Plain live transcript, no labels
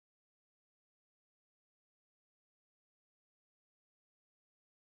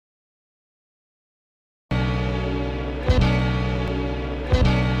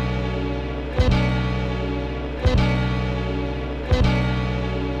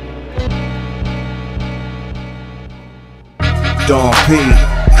Don P,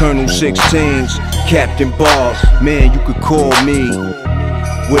 Colonel 16s, Captain Bars. Man, you could call me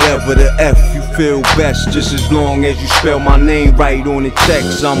whatever the F you feel best, just as long as you spell my name right on the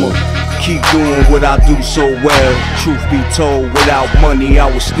checks. I'ma keep doing what I do so well. Truth be told, without money I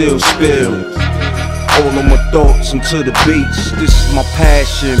would still spill all of my thoughts into the beats. This is my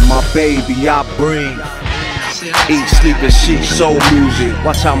passion, my baby, I breathe. Eat, sleep, and shit, soul music.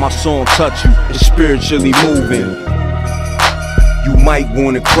 Watch how my song touch you, it's spiritually moving. You might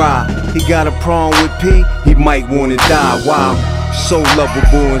wanna cry, he got a problem with P, he might wanna die. Wow, so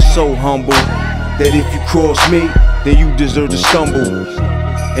lovable and so humble, that if you cross me, then you deserve to stumble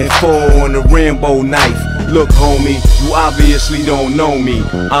and fall on the rainbow knife. Look homie, you obviously don't know me.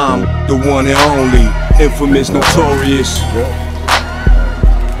 I'm the one and only, infamous, notorious.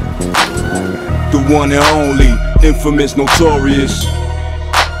 The one and only, infamous, notorious.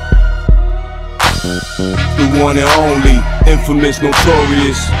 The one and only, infamous,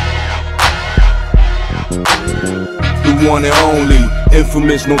 notorious. The one and only,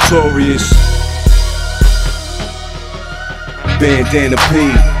 infamous, notorious. Bandana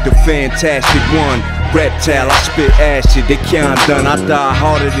P, the fantastic one. Reptile, I spit acid, they can't done. I die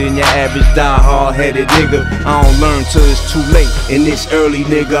harder than your average die-hard-headed nigga. I don't learn till it's too late, and this early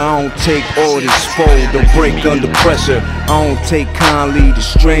nigga, I don't take orders, fold or break under pressure. I don't take kindly to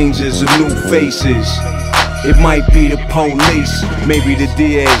strangers or new faces. It might be the police, maybe the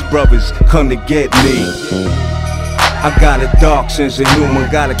Diaz brothers come to get me. I got a dark sense of humor,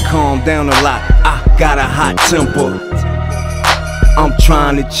 gotta calm down a lot, I got a hot temper. I'm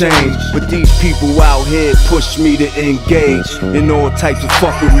trying to change, but these people out here push me to engage in all types of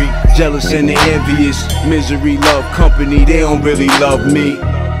fuckery, jealous and envious, misery, love company, they don't really love me.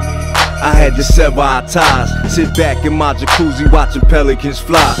 I had to sever our ties, sit back in my jacuzzi watching pelicans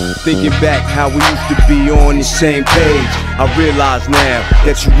fly, thinking back how we used to be on the same page. I realize now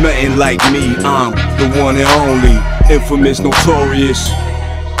that you nothing like me. I'm the one and only, infamous, notorious.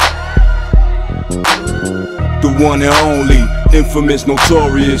 The one and only, infamous,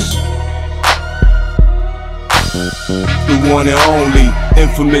 notorious. The one and only,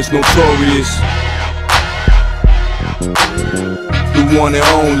 infamous, notorious. The one and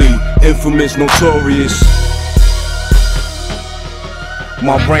only, infamous, notorious.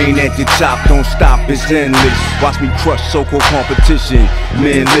 My reign at the top don't stop, it's endless. Watch me crush so-called competition.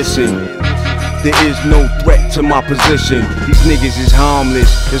 Man, listen, there is no threat to my position. These niggas is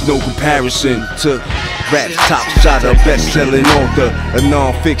harmless, there's no comparison to rap's top shot, a best-selling author, a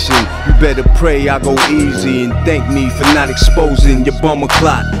non-fiction. You better pray I go easy and thank me for not exposing your bummer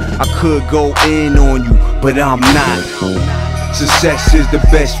clot. I could go in on you, but I'm not. Success is the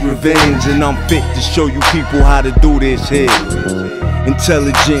best revenge, and I'm fit to show you people how to do this here.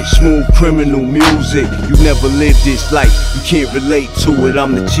 Intelligent, smooth, criminal music. You never lived this life, you can't relate to it.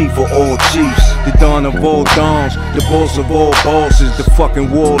 I'm the chief of all chiefs, the don of all dons, the boss of all bosses, the fucking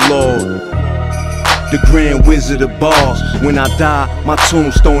warlord, the grand wizard of bars. When I die, my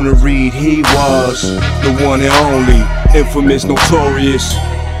tombstone to read, he was the one and only, infamous, notorious.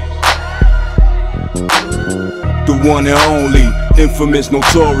 The one and only, infamous,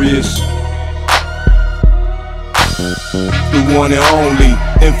 notorious. The one and only,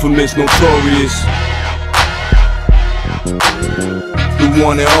 infamous, notorious. The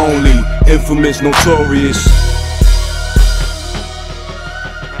one and only, infamous, notorious.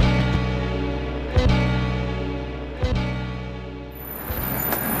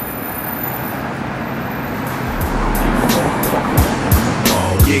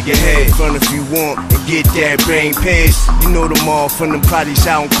 Get your head front if you want and get that brain pierced. You know them all from them Prodigy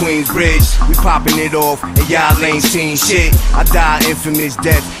out on Queensbridge. We popping it off and y'all ain't seen shit. I die infamous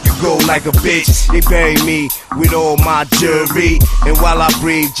death, you go like a bitch. They bury me with all my jewelry, and while I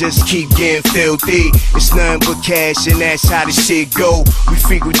breathe, just keep getting filthy. It's nothing but cash and that's how the shit go. We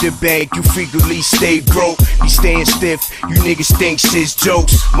frequent the bank, you frequently stay broke. Be staying stiff, you niggas think shit's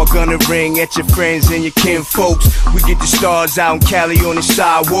jokes. My gunna ring at your friends and your kin folks. We get the stars out in Cali on the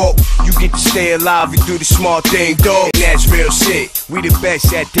sidewalk. You get to stay alive and do the smart thing, dog. And that's real shit, we the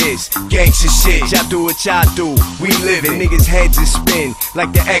best at this gangsta shit. Y'all do what y'all do, we live it. Niggas heads is spin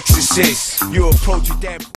like the Exorcist. You approach with that